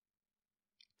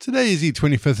Today is the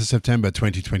 25th of September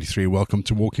 2023. Welcome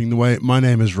to Walking the Way. My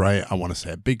name is Ray. I want to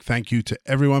say a big thank you to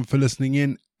everyone for listening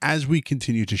in as we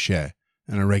continue to share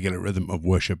in a regular rhythm of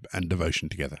worship and devotion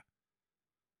together.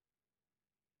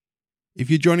 If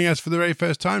you're joining us for the very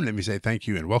first time, let me say thank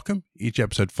you and welcome. Each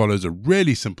episode follows a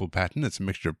really simple pattern. It's a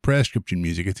mixture of prayer, scripture, and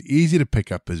music. It's easy to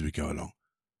pick up as we go along.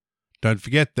 Don't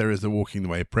forget, there is the Walking the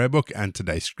Way prayer book and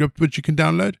today's script, which you can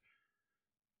download.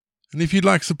 And if you'd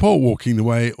like support Walking the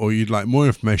Way, or you'd like more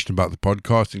information about the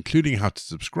podcast, including how to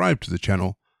subscribe to the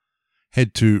channel,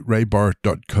 head to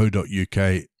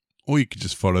rayborrett.co.uk, or you can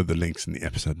just follow the links in the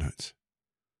episode notes.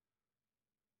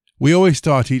 We always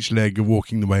start each leg of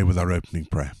Walking the Way with our opening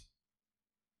prayer.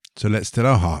 So let's still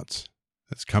our hearts.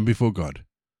 Let's come before God.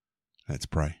 Let's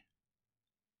pray.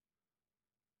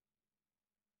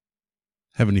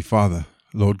 Heavenly Father,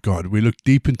 Lord God, we look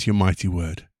deep into your mighty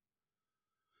word.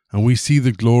 And we see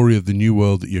the glory of the new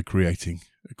world that you're creating,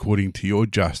 according to your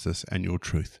justice and your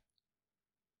truth.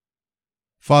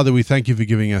 Father, we thank you for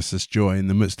giving us this joy in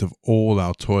the midst of all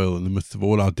our toil, in the midst of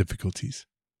all our difficulties.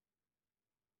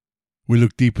 We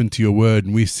look deep into your word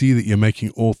and we see that you're making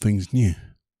all things new.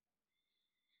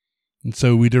 And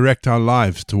so we direct our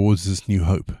lives towards this new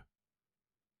hope,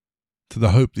 to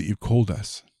the hope that you've called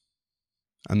us,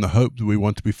 and the hope that we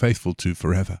want to be faithful to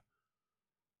forever.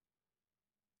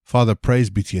 Father, praise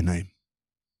be to your name,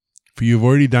 for you've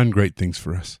already done great things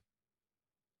for us.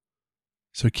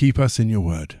 So keep us in your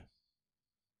word.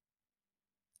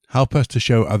 Help us to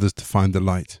show others to find the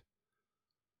light,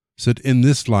 so that in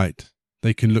this light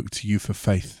they can look to you for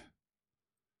faith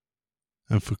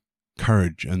and for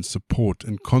courage and support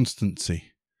and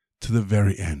constancy to the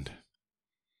very end,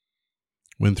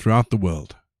 when throughout the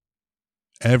world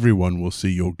everyone will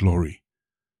see your glory.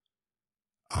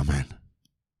 Amen.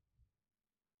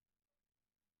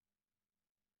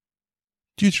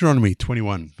 Deuteronomy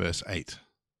 21 verse 8.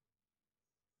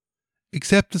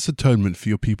 Accept this atonement for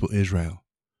your people Israel,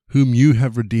 whom you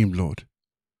have redeemed, Lord,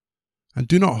 and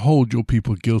do not hold your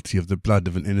people guilty of the blood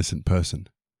of an innocent person.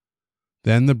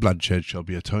 Then the bloodshed shall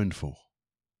be atoned for.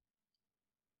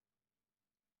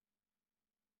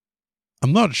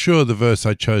 I'm not sure the verse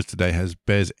I chose today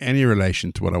bears any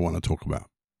relation to what I want to talk about,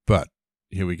 but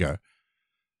here we go.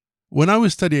 When I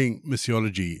was studying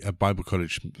missiology at Bible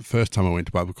college, the first time I went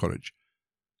to Bible college,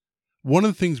 one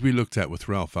of the things we looked at with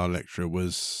Ralph, our lecturer,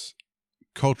 was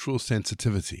cultural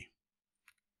sensitivity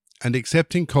and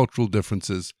accepting cultural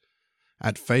differences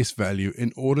at face value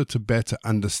in order to better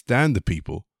understand the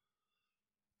people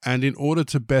and in order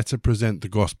to better present the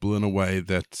gospel in a way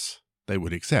that they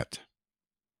would accept.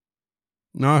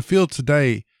 Now, I feel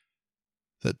today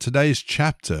that today's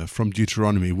chapter from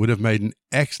Deuteronomy would have made an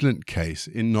excellent case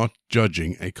in not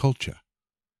judging a culture.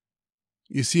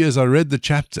 You see, as I read the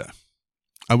chapter,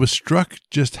 I was struck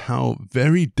just how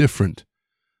very different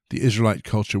the Israelite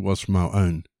culture was from our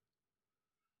own.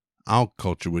 Our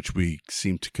culture, which we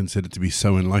seem to consider to be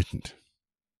so enlightened.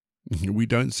 We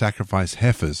don't sacrifice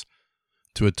heifers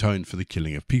to atone for the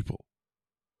killing of people.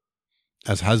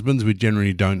 As husbands, we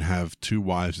generally don't have two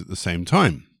wives at the same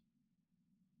time.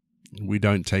 We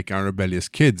don't take our rebellious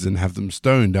kids and have them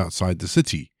stoned outside the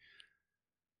city.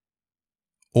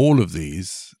 All of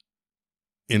these,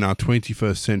 in our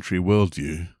 21st century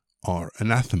worldview, are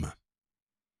anathema.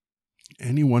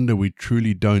 Any wonder we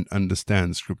truly don't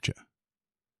understand Scripture?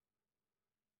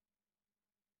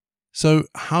 So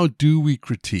how do we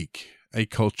critique a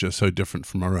culture so different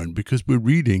from our own? Because we're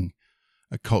reading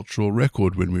a cultural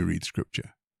record when we read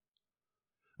Scripture.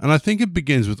 And I think it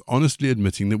begins with honestly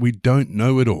admitting that we don't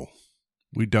know it all.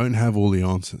 We don't have all the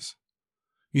answers.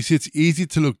 You see, it's easy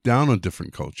to look down on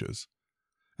different cultures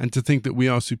and to think that we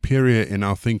are superior in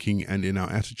our thinking and in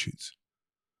our attitudes.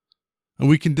 And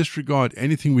we can disregard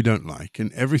anything we don't like,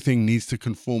 and everything needs to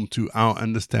conform to our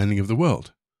understanding of the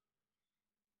world.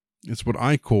 It's what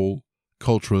I call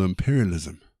cultural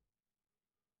imperialism.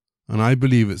 And I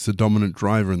believe it's the dominant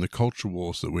driver in the culture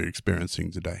wars that we're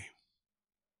experiencing today.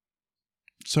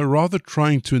 So rather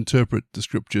trying to interpret the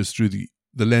Scriptures through the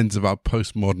lens of our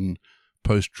postmodern,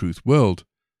 post-truth world,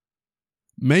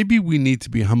 maybe we need to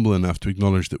be humble enough to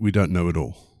acknowledge that we don't know it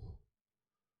all.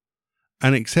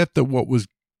 And accept that what was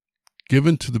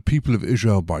given to the people of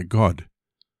Israel by God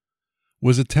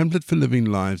was a template for living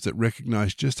lives that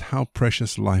recognized just how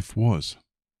precious life was.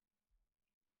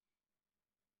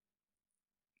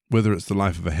 Whether it's the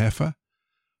life of a heifer,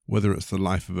 whether it's the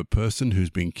life of a person who's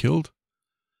been killed,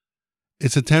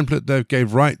 it's a template that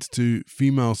gave rights to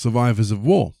female survivors of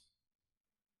war.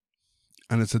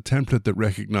 And it's a template that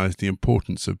recognized the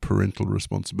importance of parental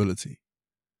responsibility.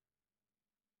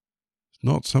 It's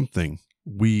not something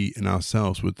we in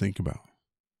ourselves would think about.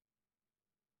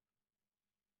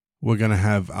 we're going to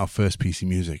have our first piece of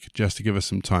music, just to give us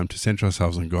some time to center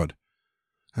ourselves on God.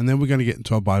 And then we're going to get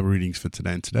into our Bible readings for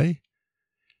today. And today,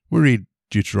 we read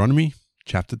Deuteronomy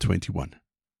chapter 21.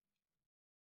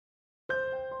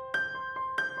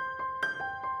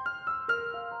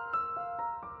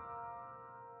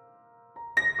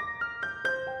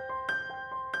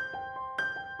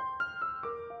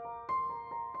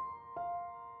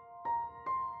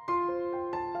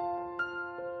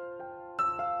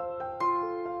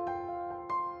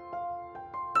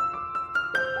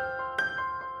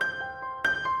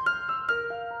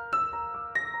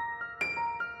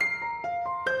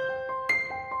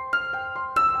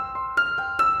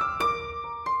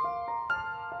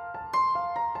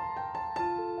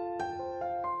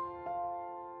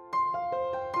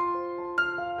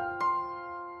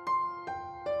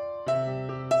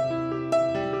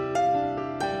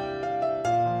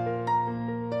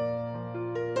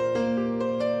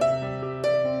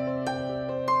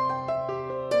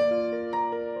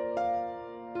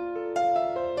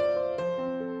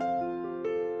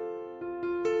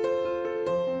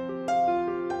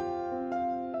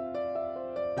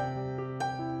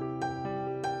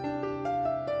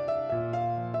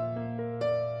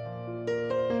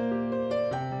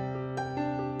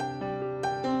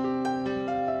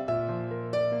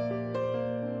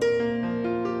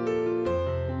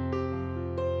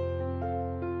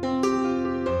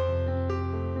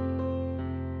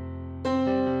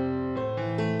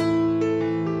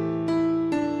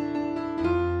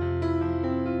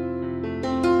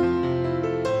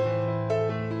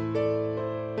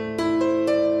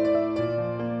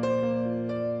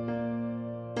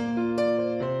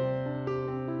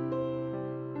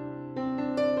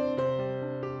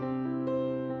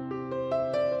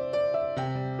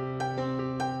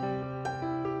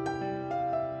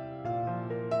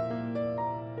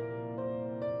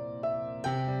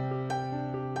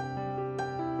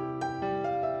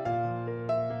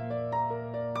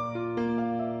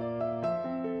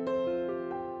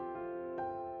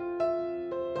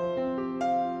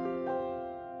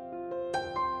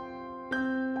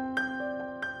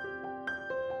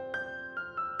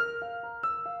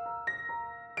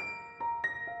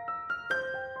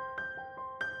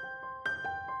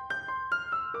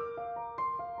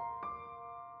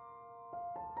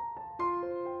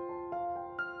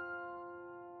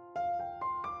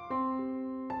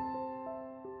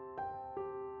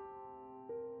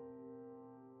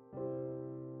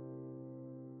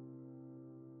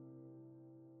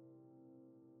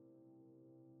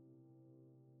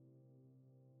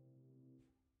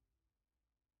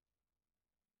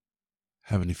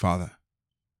 Heavenly Father,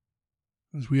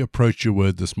 as we approach your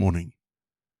word this morning,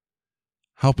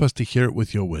 help us to hear it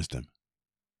with your wisdom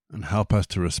and help us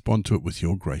to respond to it with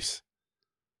your grace.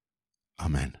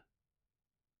 Amen.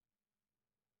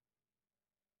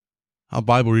 Our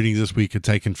Bible readings this week are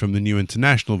taken from the New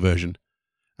International Version,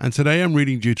 and today I'm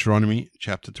reading Deuteronomy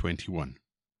chapter 21.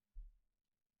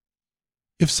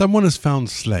 If someone is found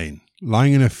slain,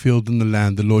 lying in a field in the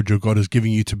land the Lord your God is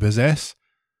giving you to possess,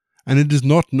 and it is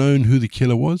not known who the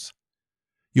killer was,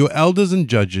 your elders and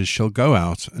judges shall go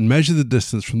out and measure the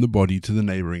distance from the body to the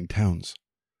neighboring towns.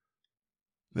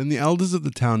 Then the elders of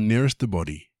the town nearest the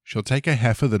body shall take a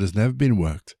heifer that has never been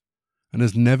worked, and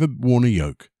has never worn a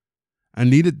yoke, and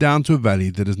lead it down to a valley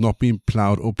that has not been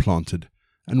ploughed or planted,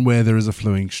 and where there is a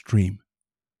flowing stream.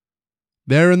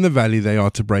 There in the valley they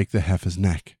are to break the heifer's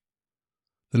neck.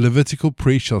 The Levitical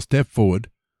priest shall step forward,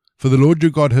 for the Lord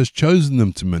your God has chosen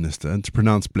them to minister and to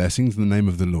pronounce blessings in the name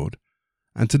of the Lord,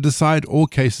 and to decide all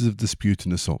cases of dispute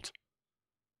and assault.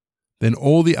 Then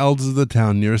all the elders of the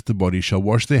town nearest the body shall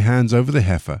wash their hands over the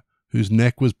heifer, whose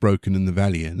neck was broken in the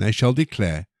valley, and they shall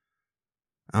declare,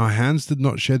 Our hands did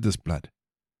not shed this blood,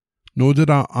 nor did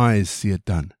our eyes see it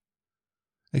done.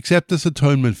 Accept this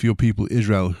atonement for your people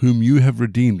Israel, whom you have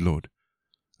redeemed, Lord,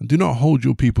 and do not hold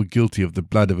your people guilty of the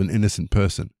blood of an innocent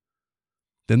person.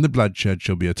 Then the bloodshed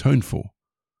shall be atoned for,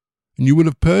 and you will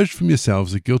have purged from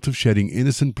yourselves the guilt of shedding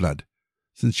innocent blood,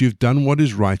 since you have done what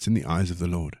is right in the eyes of the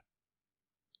Lord.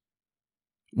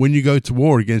 When you go to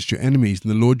war against your enemies, and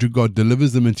the Lord your God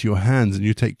delivers them into your hands, and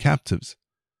you take captives,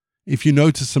 if you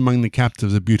notice among the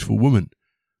captives a beautiful woman,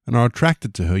 and are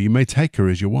attracted to her, you may take her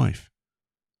as your wife.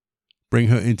 Bring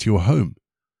her into your home,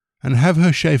 and have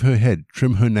her shave her head,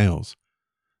 trim her nails,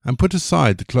 and put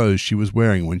aside the clothes she was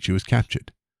wearing when she was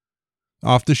captured.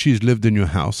 After she has lived in your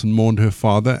house and mourned her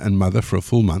father and mother for a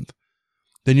full month,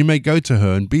 then you may go to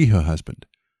her and be her husband,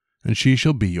 and she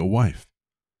shall be your wife.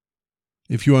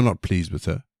 If you are not pleased with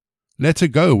her, let her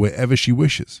go wherever she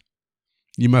wishes.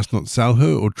 You must not sell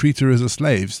her or treat her as a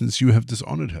slave, since you have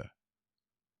dishonored her.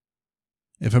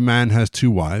 If a man has 2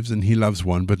 wives, and he loves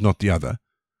one but not the other,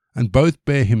 and both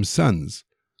bear him sons,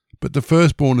 but the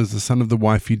firstborn is the son of the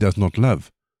wife he does not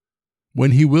love,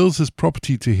 when he wills his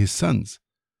property to his sons,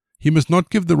 he must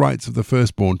not give the rights of the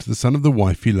firstborn to the son of the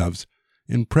wife he loves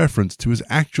in preference to his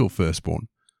actual firstborn,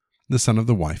 the son of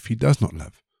the wife he does not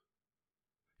love.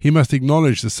 He must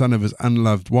acknowledge the son of his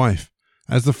unloved wife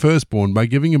as the firstborn by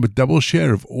giving him a double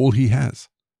share of all he has.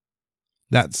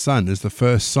 That son is the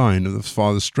first sign of the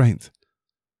father's strength.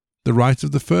 The right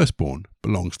of the firstborn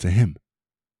belongs to him.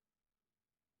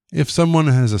 If someone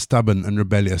has a stubborn and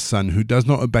rebellious son who does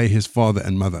not obey his father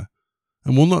and mother,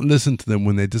 and will not listen to them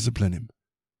when they discipline him,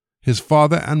 his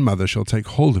father and mother shall take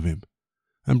hold of him,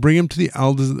 and bring him to the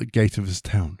elders at the gate of his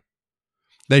town.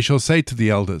 They shall say to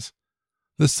the elders,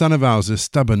 "This son of ours is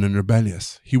stubborn and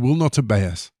rebellious. He will not obey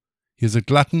us. He is a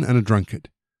glutton and a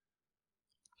drunkard."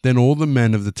 Then all the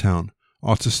men of the town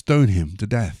are to stone him to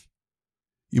death.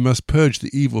 You must purge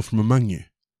the evil from among you.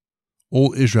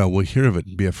 All Israel will hear of it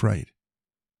and be afraid.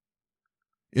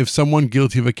 If someone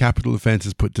guilty of a capital offense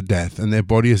is put to death and their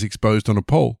body is exposed on a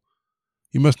pole,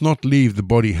 you must not leave the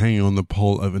body hanging on the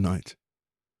pole overnight.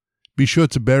 Be sure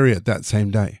to bury it that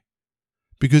same day,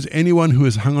 because anyone who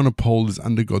is hung on a pole is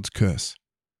under God's curse.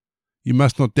 You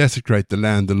must not desecrate the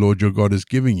land the Lord your God is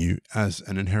giving you as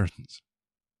an inheritance.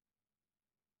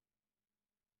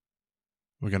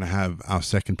 We're going to have our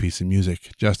second piece of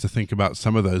music just to think about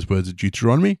some of those words of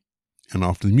Deuteronomy, and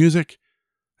after the music,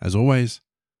 as always,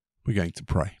 we're going to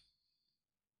pray.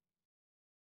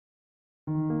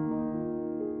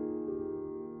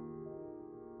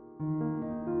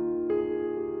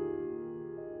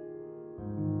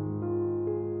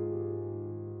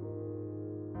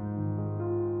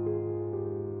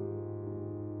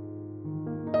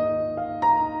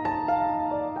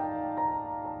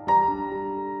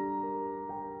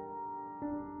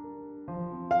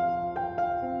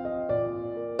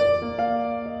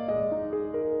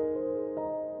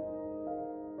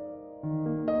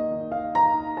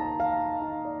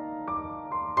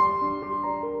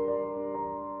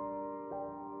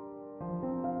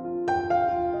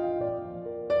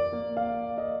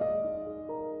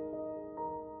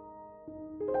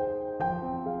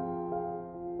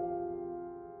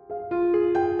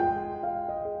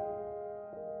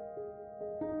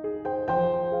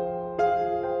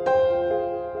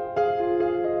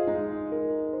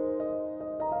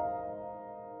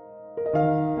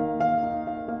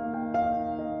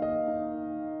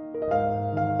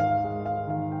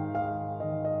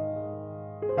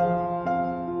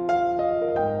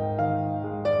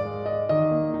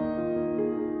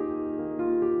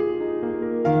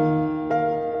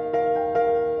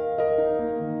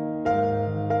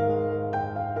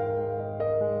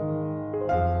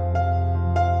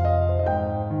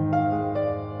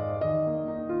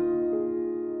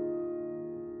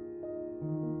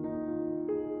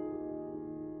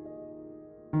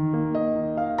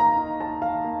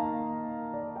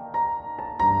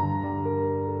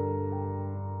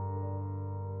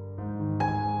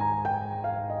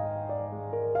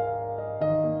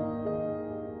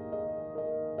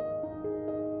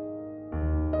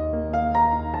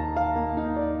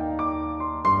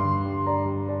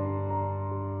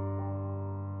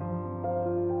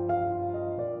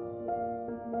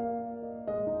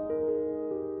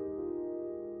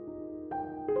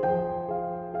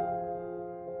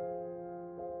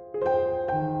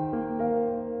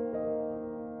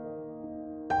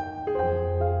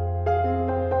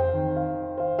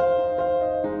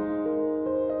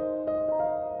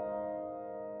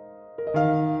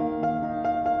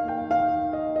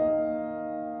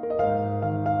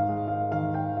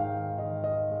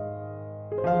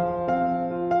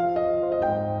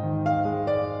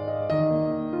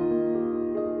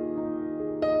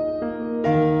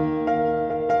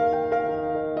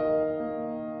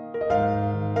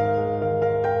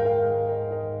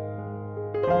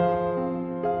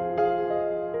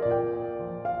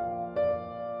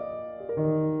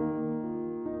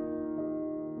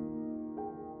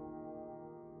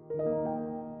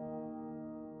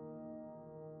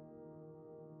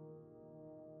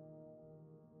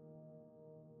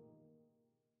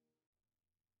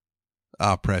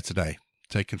 Our prayer today,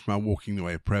 taken from our Walking the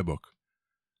Way prayer book,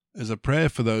 is a prayer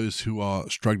for those who are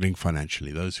struggling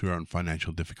financially, those who are in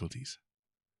financial difficulties.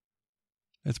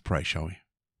 Let's pray, shall we?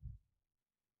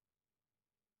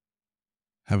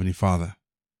 Heavenly Father,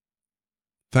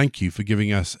 thank you for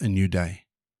giving us a new day.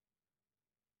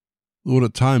 Lord,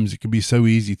 at times it can be so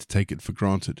easy to take it for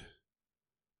granted.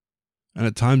 And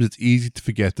at times it's easy to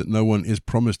forget that no one is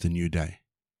promised a new day.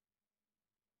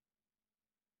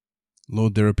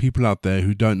 Lord, there are people out there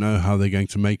who don't know how they're going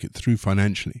to make it through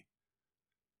financially.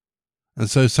 And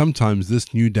so sometimes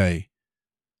this new day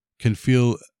can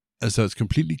feel as though it's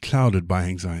completely clouded by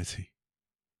anxiety.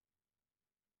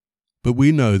 But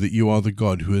we know that you are the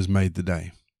God who has made the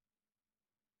day,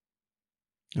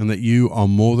 and that you are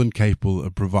more than capable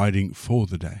of providing for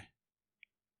the day.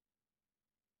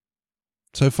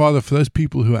 So, Father, for those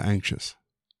people who are anxious,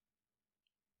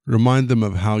 remind them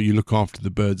of how you look after the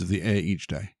birds of the air each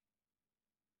day,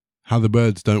 how the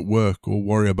birds don't work or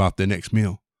worry about their next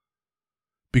meal,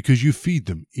 because you feed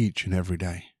them each and every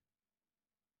day.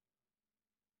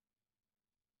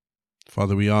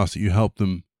 Father, we ask that you help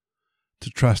them to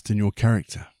trust in your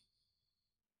character.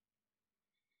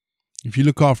 If you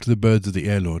look after the birds of the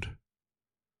air, Lord,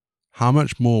 how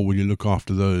much more will you look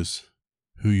after those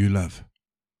who you love,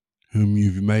 whom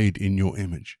you've made in your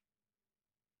image?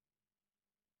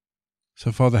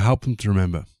 So, Father, help them to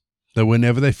remember that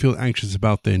whenever they feel anxious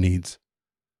about their needs,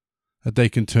 that they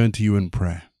can turn to you in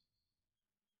prayer,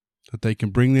 that they can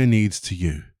bring their needs to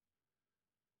you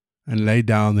and lay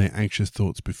down their anxious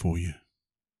thoughts before you.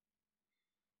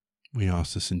 We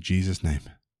ask this in Jesus' name.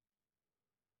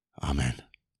 Amen.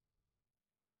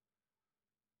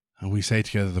 And we say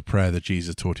together the prayer that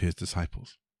Jesus taught his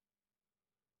disciples.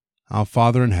 Our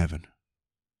Father in heaven,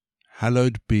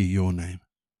 hallowed be your name.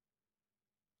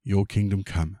 Your kingdom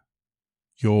come,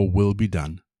 your will be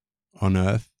done, on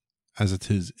earth as it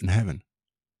is in heaven.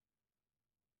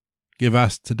 Give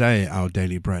us today our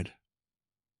daily bread.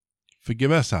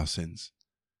 Forgive us our sins,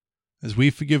 as we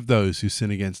forgive those who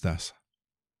sin against us.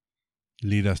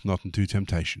 Lead us not into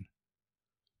temptation,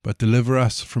 but deliver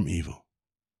us from evil.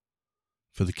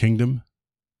 For the kingdom,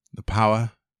 the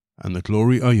power, and the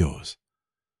glory are yours,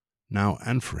 now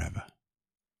and forever.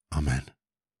 Amen.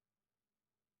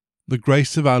 The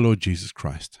grace of our Lord Jesus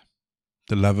Christ,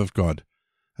 the love of God,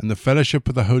 and the fellowship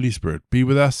of the Holy Spirit be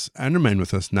with us and remain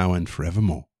with us now and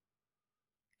forevermore.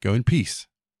 Go in peace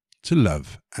to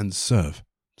love and serve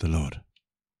the Lord.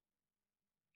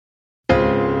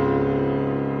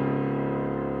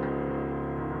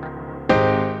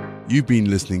 You've been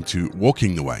listening to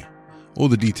Walking the Way. All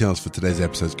the details for today's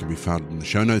episodes can be found in the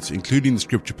show notes, including the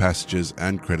scripture passages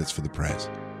and credits for the prayers.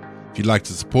 If you'd like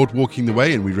to support Walking the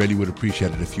Way, and we really would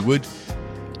appreciate it if you would,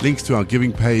 links to our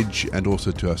giving page and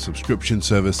also to our subscription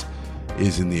service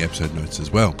is in the episode notes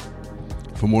as well.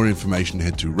 For more information,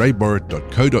 head to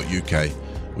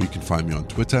rayborrett.co.uk, or you can find me on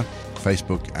Twitter,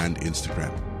 Facebook, and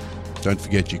Instagram. Don't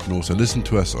forget you can also listen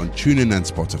to us on TuneIn and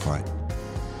Spotify.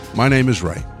 My name is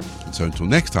Ray, and so until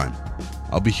next time,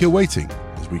 I'll be here waiting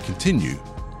as we continue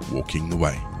walking the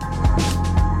way.